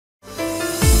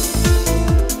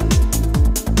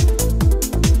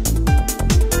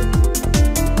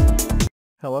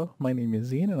Hello, my name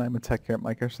is Zine and I'm a tech here at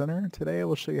Micro Center. Today I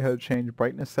will show you how to change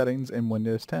brightness settings in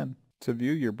Windows 10. To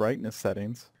view your brightness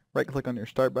settings, right-click on your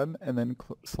Start button and then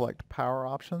select Power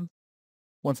Options.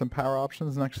 Once in Power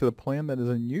Options, next to the plan that is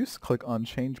in use, click on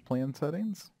Change Plan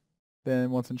Settings.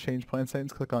 Then once in Change Plan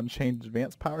Settings, click on Change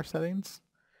Advanced Power Settings.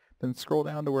 Then scroll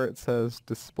down to where it says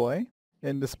Display.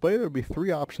 In Display, there will be three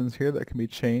options here that can be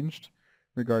changed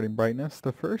regarding brightness.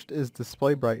 The first is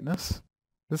Display Brightness.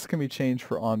 This can be changed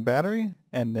for on battery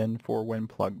and then for when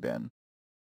plugged in.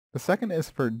 The second is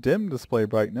for dim display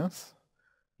brightness,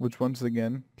 which once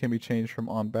again can be changed from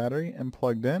on battery and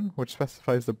plugged in, which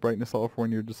specifies the brightness level for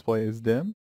when your display is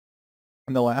dim.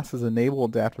 And the last is enable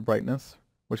adaptive brightness,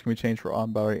 which can be changed for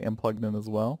on battery and plugged in as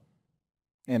well.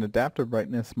 And adaptive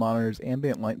brightness monitors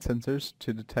ambient light sensors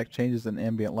to detect changes in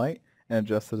ambient light and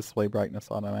adjust the display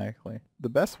brightness automatically. The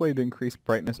best way to increase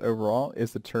brightness overall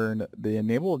is to turn the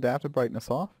enable adaptive brightness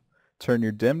off, turn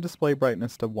your dim display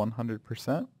brightness to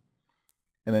 100%,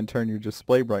 and then turn your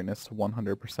display brightness to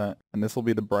 100%. And this will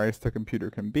be the brightest the computer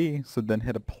can be, so then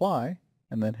hit apply,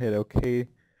 and then hit OK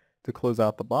to close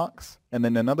out the box. And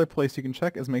then another place you can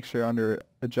check is make sure under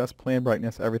adjust plan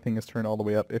brightness everything is turned all the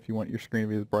way up if you want your screen to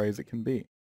be as bright as it can be.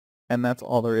 And that's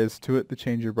all there is to it to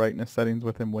change your brightness settings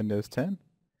within Windows 10.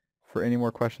 For any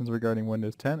more questions regarding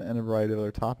Windows 10 and a variety of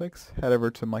other topics, head over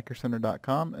to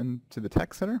microcenter.com and to the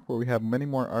Tech Center, where we have many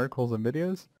more articles and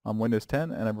videos on Windows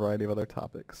 10 and a variety of other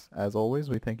topics. As always,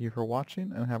 we thank you for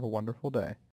watching and have a wonderful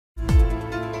day.